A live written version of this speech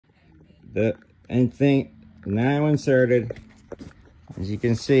the and thing now inserted. As you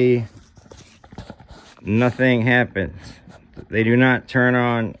can see, nothing happens. They do not turn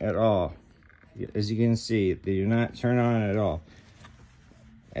on at all. As you can see, they do not turn on at all.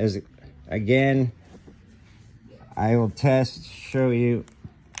 Again, I will show you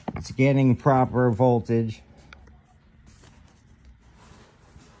it's getting proper voltage.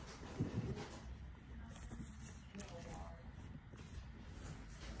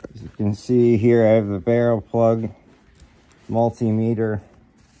 As you can see here, I have the barrel plug multimeter.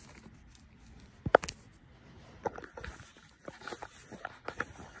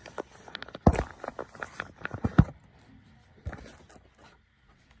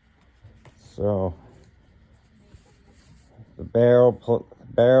 So the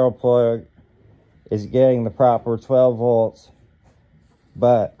barrel plug is getting the proper 12 volts,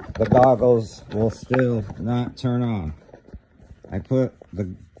 but the goggles will still not turn on. I put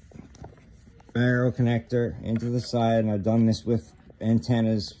the barrel connector into the side, and I've done this with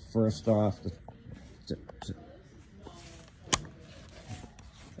antennas first off.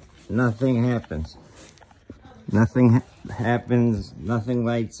 Nothing happens. Nothing happens, nothing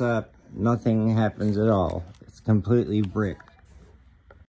lights up, nothing happens at all. It's completely brick.